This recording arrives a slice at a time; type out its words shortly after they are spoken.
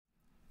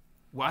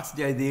What's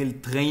the ideal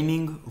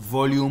training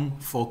volume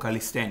for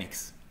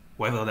calisthenics?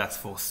 Whether that's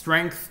for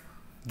strength,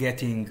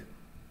 getting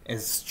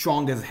as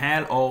strong as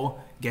hell,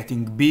 or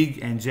getting big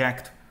and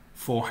jacked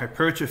for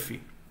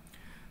hypertrophy.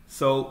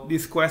 So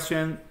this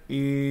question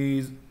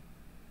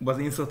was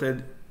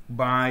inserted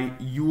by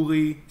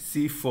Yuri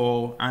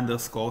C4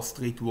 _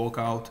 street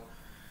workout.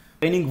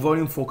 Training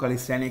volume for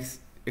calisthenics,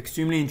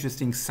 extremely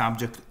interesting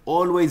subject,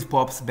 always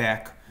pops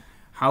back.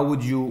 How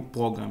would you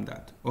program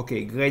that?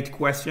 Okay, great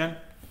question.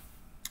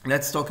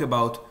 Let's talk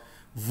about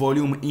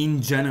volume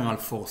in general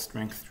for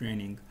strength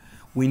training.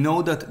 We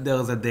know that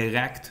there's a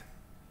direct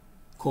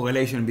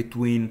correlation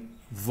between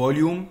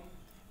volume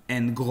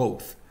and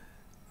growth.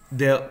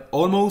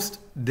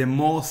 The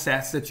more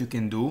sets that you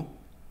can do,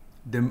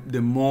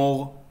 the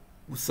more,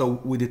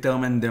 so we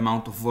determine the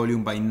amount of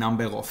volume by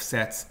number of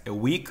sets a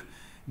week,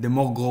 the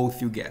more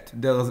growth you get.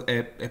 There's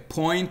a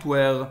point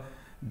where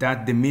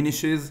that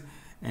diminishes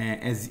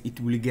as it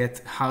will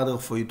get harder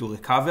for you to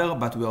recover,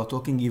 but we are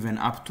talking even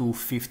up to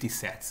 50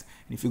 sets.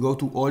 And if you go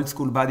to old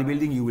school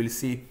bodybuilding, you will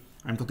see,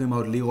 I'm talking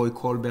about Leroy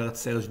Colbert,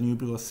 Serge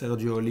Nubro,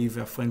 Sergio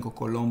Oliva, Franco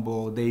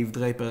Colombo, Dave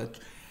Draper.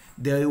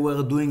 They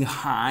were doing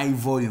high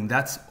volume.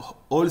 That's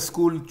old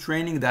school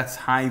training, that's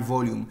high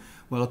volume.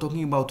 We're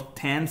talking about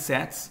 10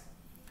 sets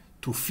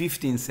to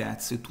 15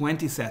 sets to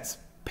 20 sets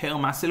per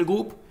muscle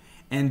group,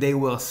 and they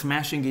were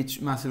smashing each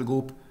muscle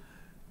group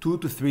 2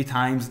 to 3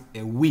 times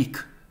a week.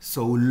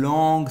 So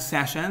long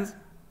sessions,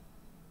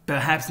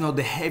 perhaps not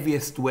the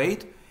heaviest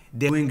weight.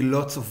 They're doing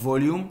lots of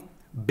volume,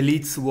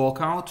 blitz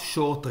workout,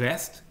 short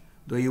rest,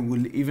 though you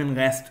will even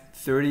rest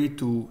 30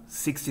 to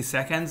 60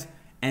 seconds,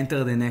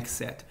 enter the next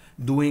set.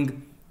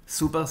 Doing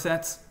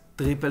supersets,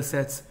 triple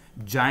sets,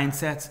 giant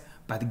sets,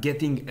 but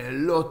getting a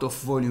lot of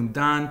volume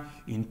done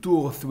in 2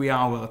 or 3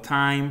 hour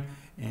time,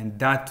 and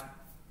that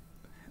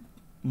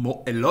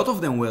a lot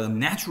of them were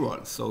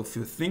natural. So if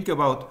you think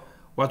about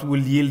what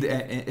will yield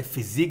a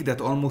physique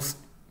that almost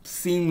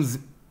seems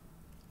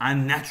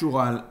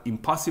unnatural,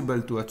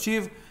 impossible to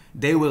achieve,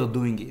 they were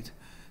doing it.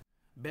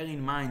 Bear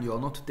in mind, you are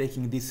not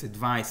taking this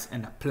advice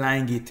and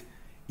applying it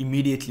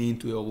immediately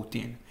into your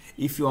routine.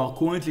 If you are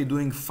currently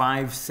doing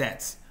 5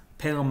 sets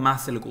per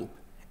muscle group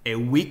a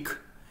week,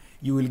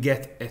 you will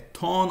get a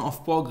ton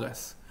of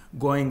progress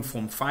going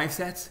from 5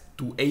 sets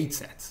to 8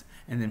 sets,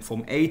 and then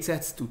from 8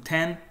 sets to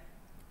 10,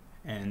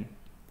 and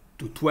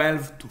to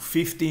 12, to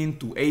 15,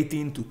 to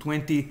 18, to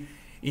 20,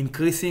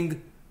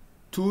 increasing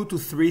 2 to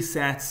 3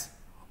 sets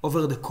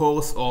over the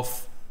course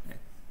of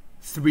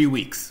 3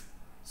 weeks.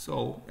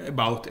 So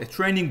about a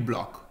training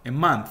block, a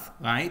month,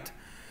 right?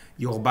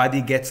 Your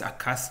body gets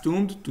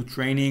accustomed to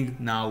training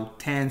now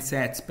 10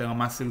 sets per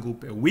muscle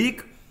group a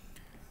week,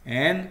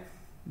 and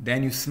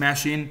then you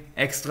smash in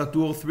extra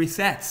 2 or 3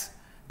 sets.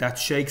 That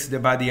shakes the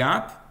body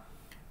up,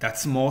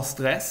 that's more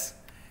stress,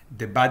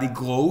 the body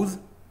grows,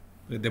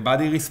 the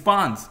body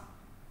responds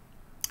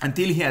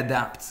until he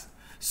adapts.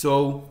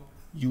 So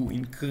you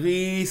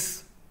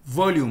increase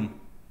volume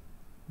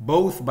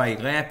both by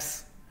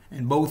reps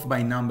and both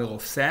by number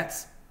of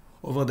sets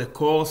over the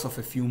course of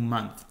a few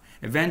months.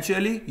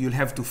 Eventually, you'll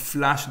have to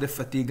flush the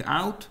fatigue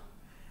out,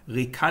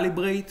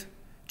 recalibrate,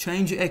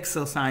 change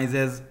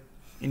exercises,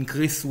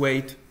 increase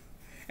weight,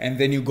 and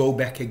then you go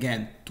back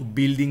again to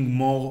building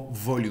more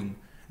volume.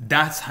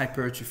 That's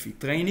hypertrophy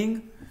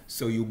training.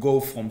 So you go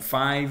from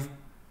 5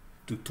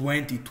 to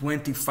 20,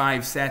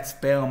 25 sets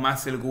per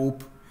muscle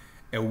group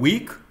a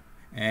week.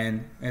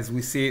 And as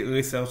we see,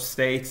 research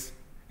states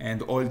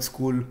and old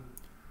school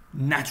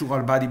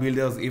natural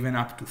bodybuilders, even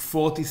up to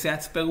 40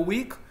 sets per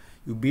week,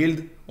 you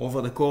build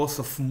over the course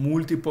of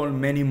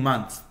many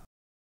months.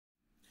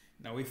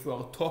 Now, if we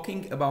are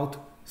talking about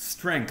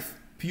strength,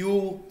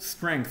 pure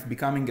strength,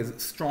 becoming as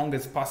strong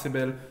as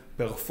possible,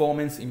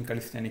 performance in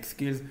calisthenic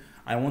skills,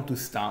 I want to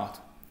start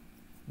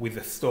with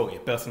a story, a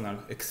personal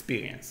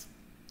experience.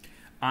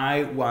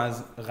 I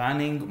was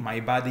running my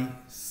body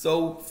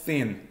so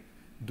thin,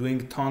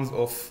 doing tons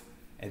of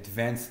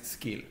advanced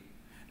skill,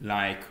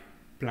 like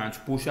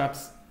planche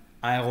push-ups,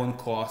 iron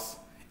cross,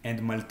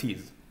 and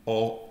Maltese,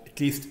 or at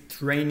least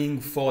training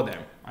for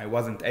them. I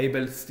wasn't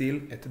able still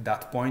at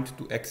that point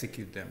to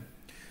execute them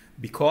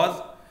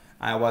because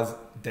I was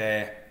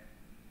the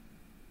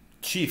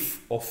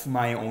chief of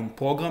my own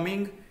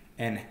programming,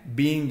 and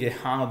being a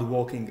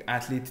hard-working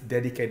athlete,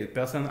 dedicated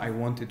person, I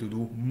wanted to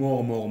do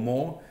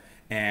more.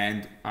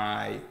 And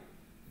I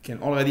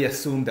can already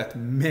assume that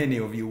many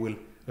of you will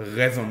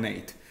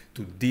resonate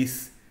to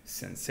this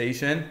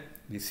sensation,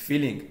 this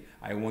feeling.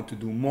 I want to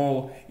do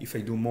more. If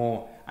I do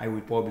more, I will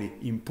probably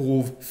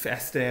improve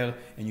faster,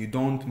 and you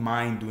don't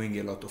mind doing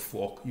a lot of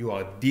work. You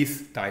are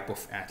this type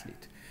of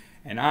athlete.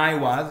 And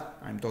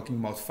I'm talking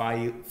about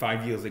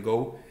five years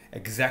ago,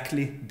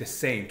 exactly the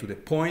same, to the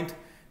point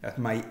that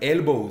my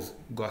elbows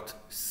got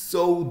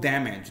so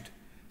damaged,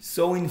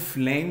 so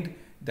inflamed,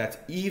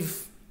 that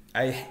if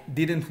I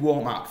didn't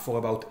warm up for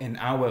about an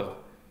hour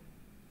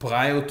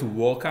prior to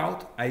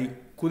workout, I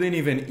couldn't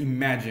even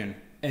imagine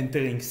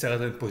entering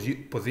certain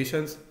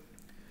positions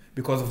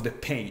because of the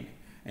pain.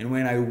 And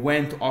when I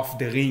went off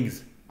the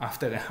rings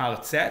after a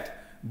hard set,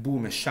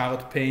 boom, a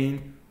sharp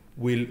pain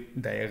will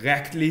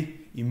directly,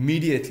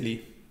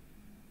 immediately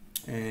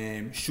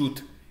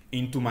shoot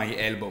into my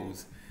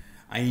elbows.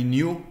 I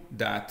knew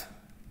that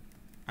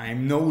I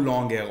am no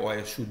longer, or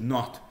I should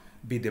not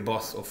be the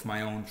boss of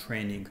my own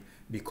training,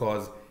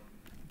 because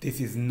this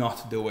is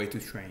not the way to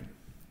train.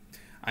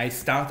 I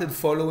started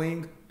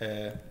following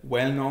a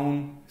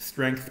well-known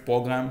strength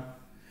program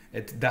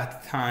at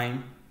that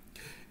time,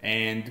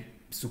 and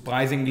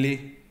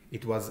surprisingly,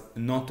 it was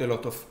not a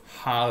lot of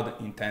hard,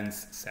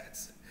 intense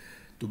sets.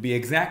 To be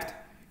exact,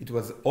 it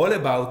was all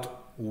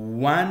about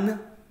one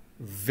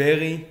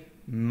very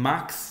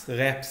max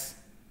reps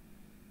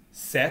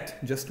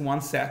set, just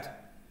one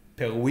set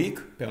per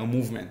week, per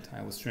movement.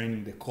 I was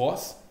training the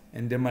cross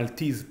and the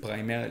Maltese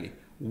primarily.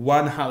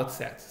 One hard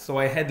set. So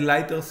I had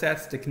lighter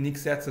sets, technique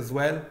sets as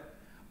well,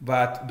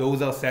 but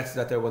those are sets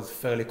that I was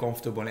fairly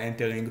comfortable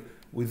entering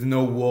with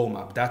no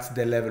warm-up. That's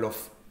the level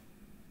of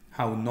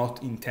how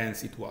not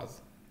intense it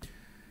was.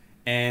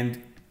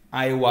 And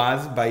I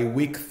was, by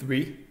week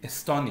 3,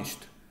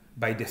 astonished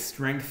by the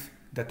strength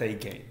that I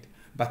gained.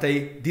 But I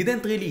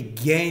didn't really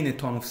gain a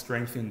ton of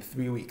strength in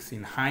 3 weeks.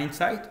 In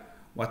hindsight,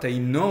 what I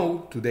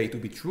know today to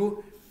be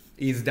true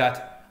is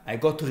that I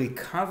got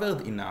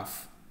recovered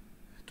enough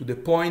to the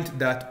point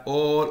that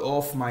all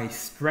of my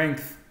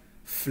strength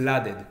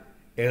flooded,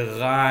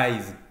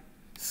 arise,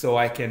 so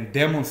I can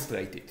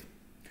demonstrate it.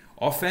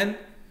 Often,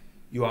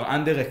 you are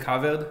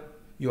under-recovered,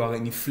 you are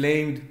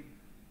inflamed,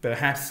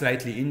 perhaps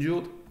slightly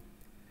injured,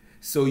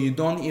 so you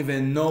don't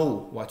even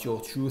know what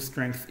your true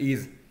strength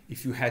is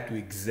if you had to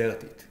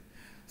exert it.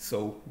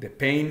 So the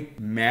pain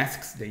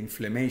masks the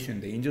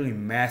inflammation, the injury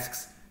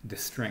masks the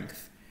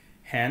strength.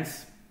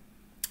 Hence,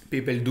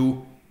 people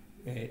do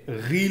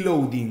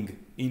reloading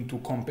into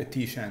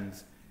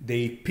competitions.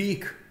 They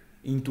peak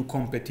into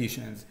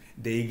competitions.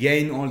 They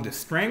gain all the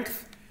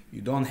strength.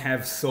 You don't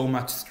have so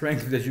much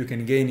strength that you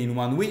can gain in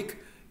 1 week.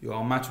 You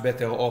are much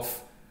better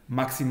off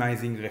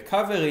maximizing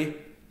recovery,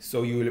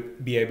 so you will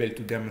be able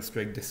to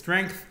demonstrate the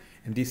strength.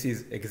 And this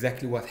is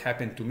exactly what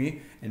happened to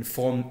me. And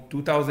from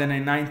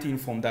 2019,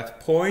 from that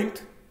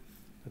point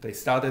that I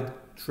started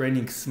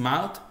training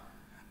smart,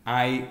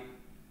 I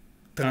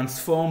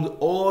transformed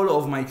all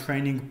of my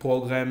training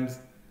programs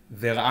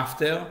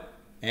thereafter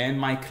and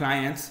my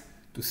clients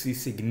to see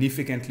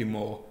significantly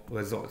more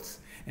results.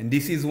 And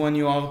this is when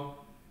you are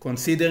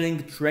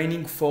considering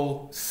training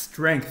for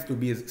strength to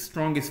be as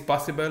strong as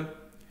possible,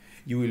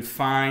 you will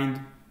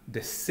find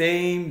the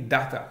same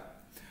data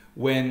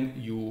when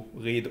you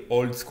read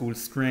old school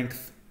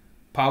strength,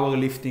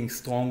 powerlifting,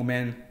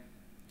 strongman.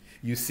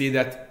 You see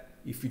that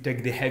if you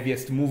take the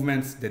heaviest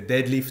movements, the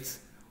deadlifts,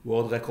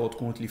 world record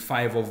currently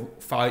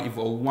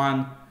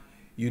 501,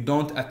 you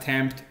don't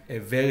attempt a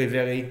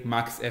very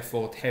max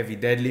effort heavy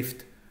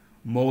deadlift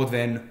more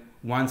than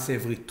once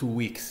every 2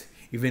 weeks,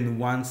 even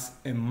once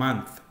a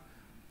month.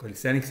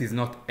 Calisthenics is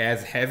not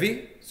as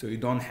heavy, so you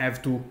don't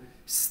have to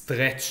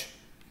stretch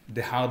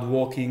the hard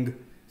working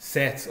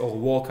sets or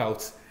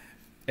workouts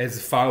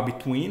as far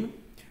between,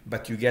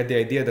 but you get the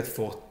idea that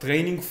for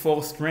training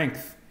for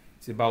strength,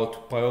 it's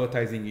about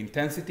prioritizing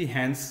intensity,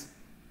 hence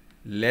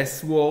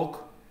less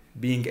work,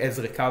 being as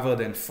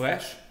recovered and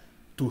fresh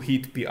to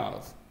hit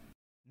PRs.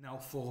 Now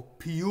for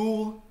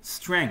pure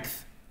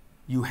strength,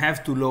 you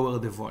have to lower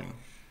the volume.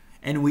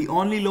 And we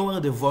only lower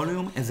the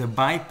volume as a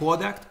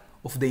byproduct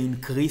of the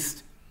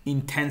increased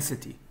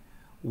intensity.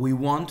 We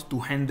want to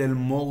handle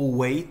more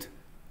weight,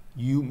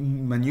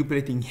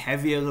 manipulating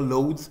heavier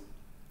loads,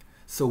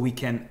 so we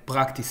can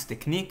practice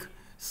technique,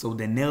 so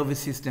the nervous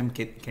system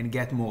can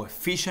get more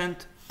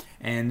efficient,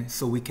 and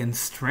so we can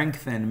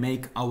strengthen,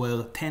 make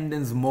our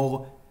tendons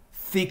more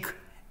thick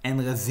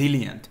and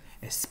resilient,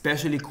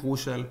 especially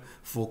crucial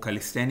for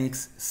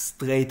calisthenics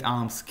straight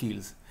arm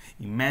skills.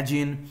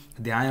 Imagine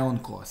the iron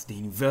cross, the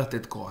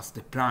inverted cross,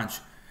 the planche.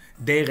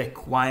 They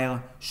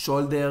require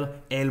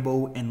shoulder,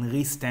 elbow, and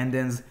wrist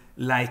tendons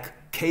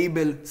like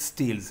cable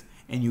steels.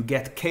 And you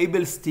get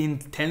cable steel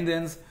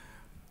tendons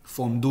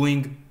from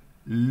doing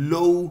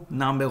low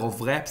number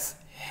of reps,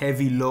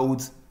 heavy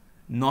loads,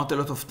 not a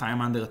lot of time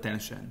under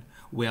tension.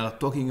 We are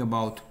talking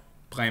about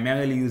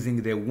primarily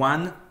using the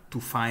 1 to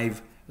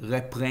 5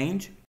 rep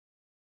range.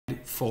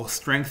 For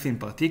strength in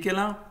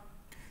particular,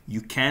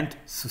 you can't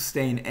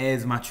sustain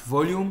as much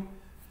volume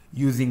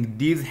using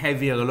these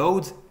heavier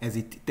loads, as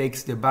it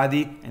takes the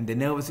body and the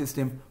nervous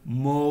system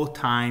more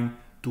time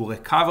to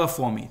recover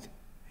from it,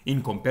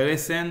 in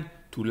comparison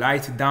to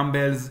light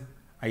dumbbells,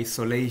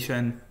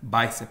 isolation,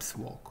 biceps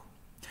work.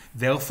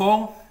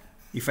 Therefore,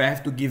 if I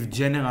have to give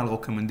general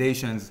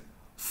recommendations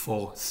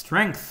for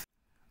strength,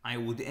 I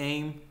would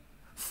aim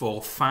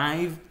for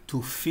 5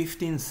 to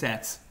 15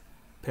 sets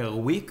per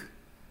week,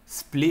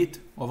 split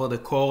over the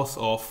course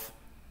of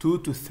 2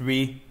 to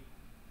 3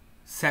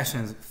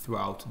 sessions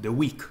throughout the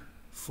week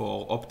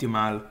for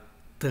optimal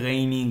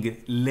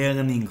training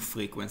learning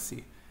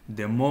frequency.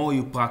 The more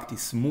you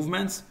practice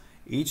movements,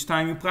 each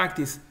time you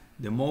practice,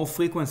 the more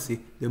frequency,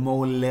 the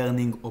more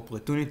learning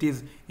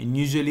opportunities, and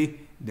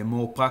usually the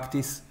more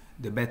practice,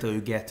 the better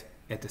you get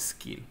at a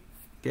skill.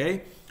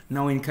 Okay?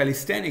 Now in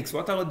calisthenics,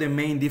 what are the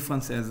main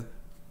differences?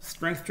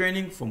 Strength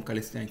training from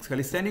calisthenics.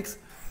 Calisthenics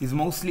is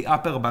mostly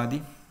upper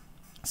body.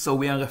 So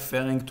we are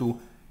referring to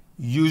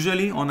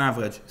usually on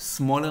average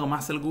smaller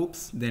muscle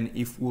groups than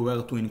if we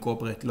were to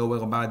incorporate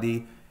lower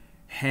body,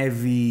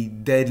 heavy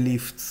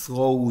deadlifts,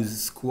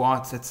 rows,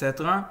 squats,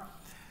 etc.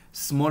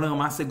 Smaller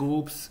muscle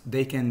groups,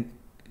 they can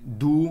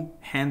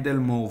handle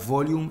more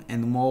volume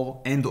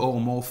and or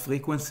more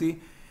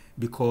frequency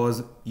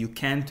because you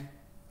can't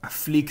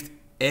afflict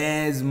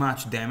as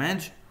much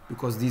damage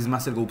because these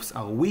muscle groups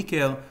are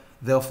weaker,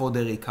 therefore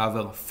they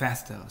recover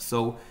faster.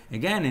 So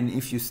again, and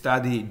if you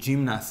study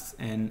gymnasts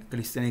and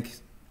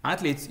calisthenics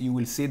athletes, you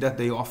will see that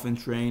they often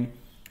train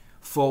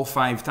 4 or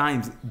 5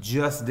 times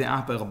just the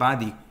upper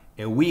body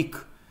a week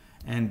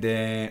and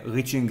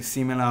reaching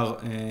similar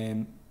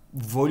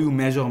volume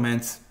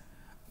measurements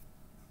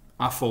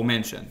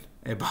aforementioned,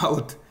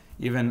 about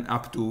even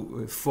up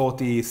to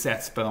 40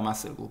 sets per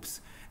muscle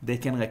groups. They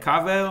can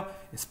recover,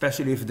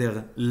 especially if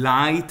they're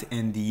light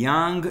and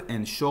young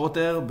and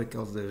shorter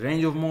because the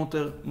range of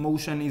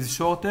motion is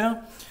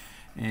shorter.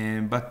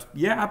 But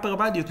yeah, upper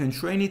body, you can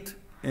train it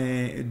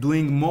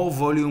doing more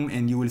volume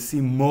and you will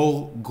see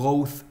more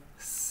growth,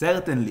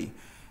 certainly.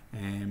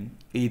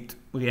 It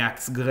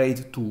reacts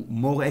great to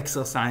more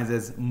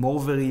exercises, more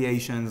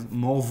variations,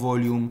 more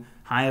volume,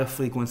 higher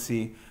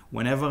frequency.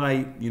 When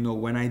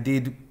I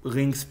did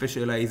ring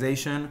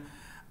specialization,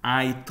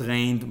 I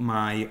trained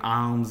my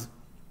arms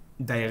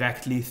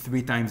directly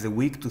 3 times a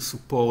week to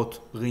support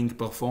ring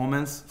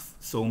performance.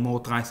 So more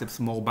triceps,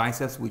 more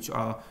biceps, which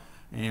are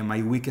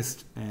my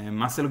weakest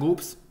muscle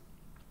groups.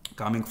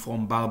 Coming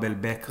from barbell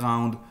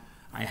background,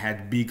 I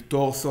had big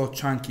torso,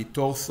 chunky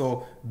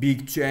torso,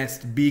 big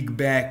chest, big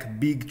back,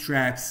 big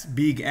traps,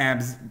 big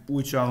abs,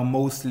 which are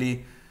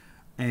mostly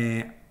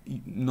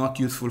not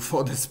useful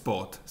for the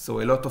sport. So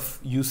a lot of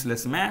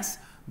useless mass,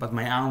 but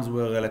my arms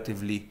were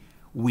relatively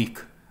weak.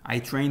 I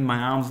trained my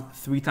arms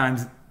 3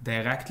 times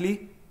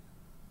directly,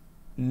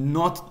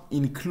 not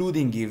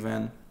including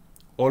even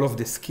all of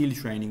the skill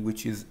training,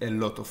 which is a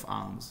lot of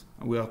arms.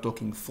 We are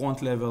talking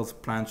front levers,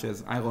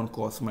 planches, iron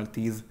cross,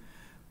 Maltese,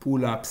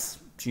 pull-ups,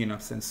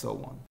 chin-ups, and so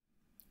on.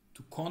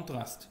 To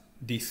contrast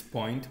this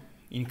point,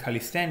 in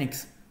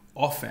calisthenics,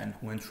 often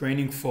when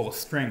training for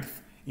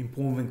strength,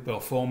 improving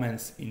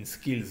performance in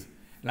skills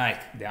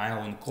like the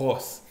iron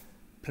cross,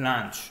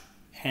 planche,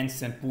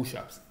 handstand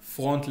push-ups,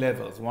 front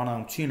levers,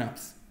 one-arm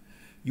chin-ups,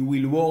 you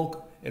will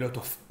work a lot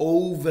of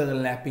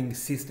overlapping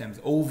systems,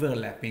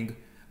 overlapping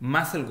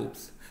muscle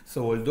groups.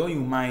 So although you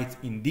might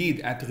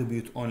indeed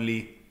attribute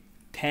only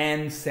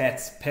 10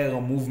 sets per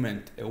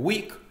movement a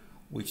week,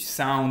 which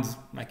sounds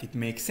like it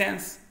makes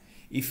sense,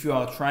 if you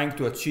are trying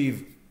to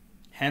achieve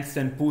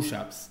handstand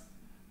push-ups,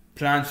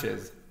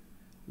 planches,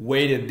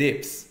 weighted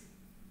dips,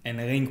 and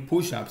ring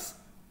push-ups,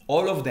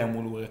 all of them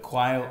will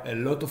require a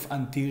lot of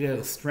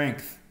anterior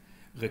strength,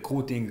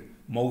 recruiting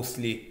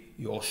mostly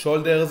your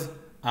shoulders,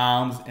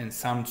 arms, and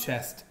some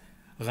chest,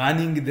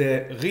 running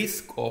the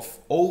risk of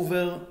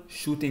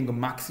overshooting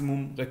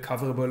maximum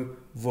recoverable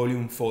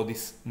volume for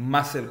these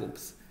muscle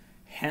groups.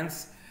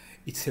 Hence,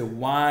 it's a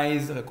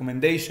wise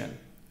recommendation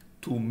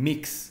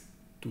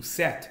to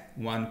set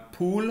one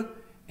pull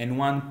and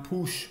one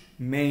push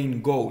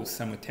main goals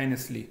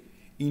simultaneously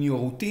in your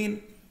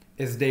routine,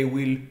 as they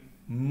will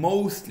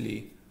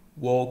mostly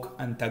work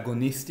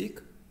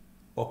antagonistic,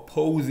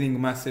 opposing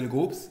muscle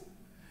groups.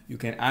 You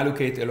can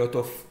allocate a lot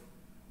of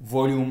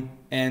volume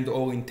and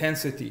or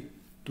intensity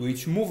to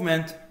each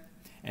movement,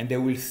 and they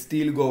will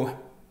still go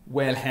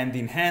well hand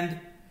in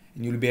hand,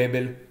 and you'll be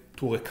able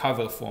to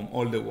recover from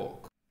all the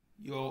work.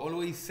 You're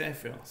always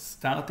safer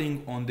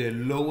starting on the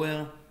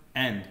lower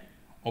end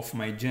of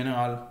my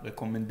general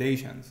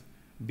recommendations,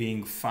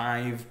 being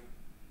 5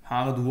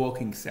 hard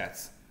working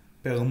sets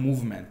per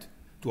movement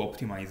to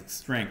optimize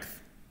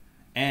strength,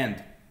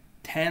 and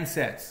 10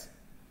 sets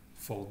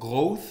for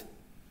growth,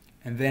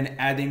 and then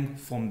adding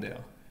from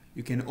there.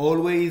 You can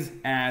always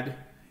add.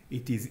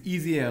 It is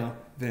easier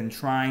than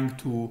trying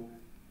to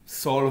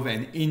solve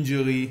an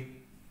injury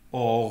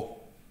or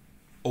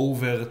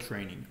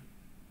overtraining.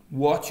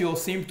 Watch your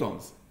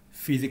symptoms,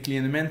 physically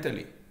and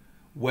mentally.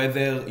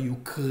 Whether you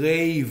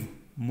crave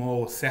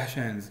more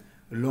sessions,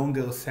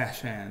 longer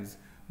sessions,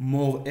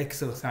 more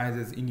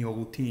exercises in your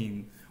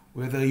routine,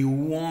 whether you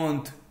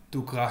want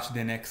to crush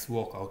the next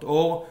workout,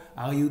 or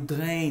are you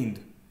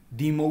drained,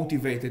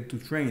 demotivated to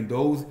train.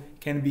 Those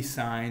can be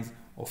signs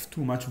of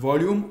too much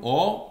volume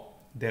or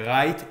the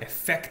right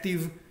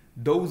effective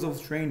dose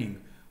of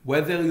training.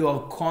 Whether you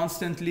are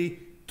constantly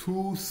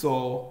too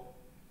sore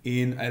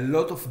in a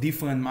lot of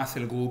different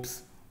muscle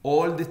groups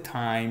all the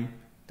time,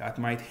 that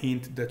might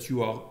hint that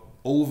you are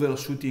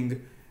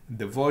overshooting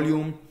the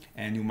volume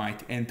and you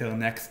might enter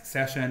next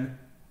session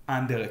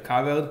under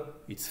recovered.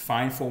 It's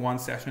fine for 1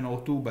 session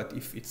or 2, but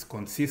if it's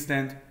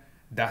consistent,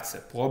 that's a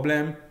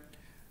problem.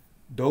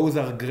 Those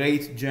are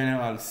great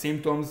general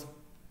symptoms.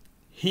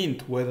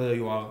 Hint whether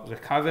you are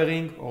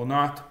recovering or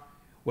not,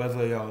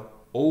 whether you are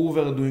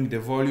overdoing the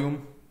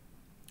volume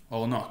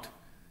or not.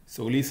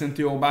 So listen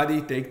to your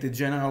body, take the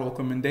general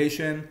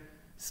recommendation,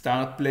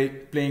 start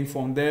playing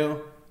from there,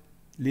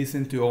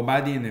 listen to your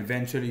body, and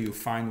eventually you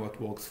find what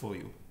works for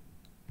you.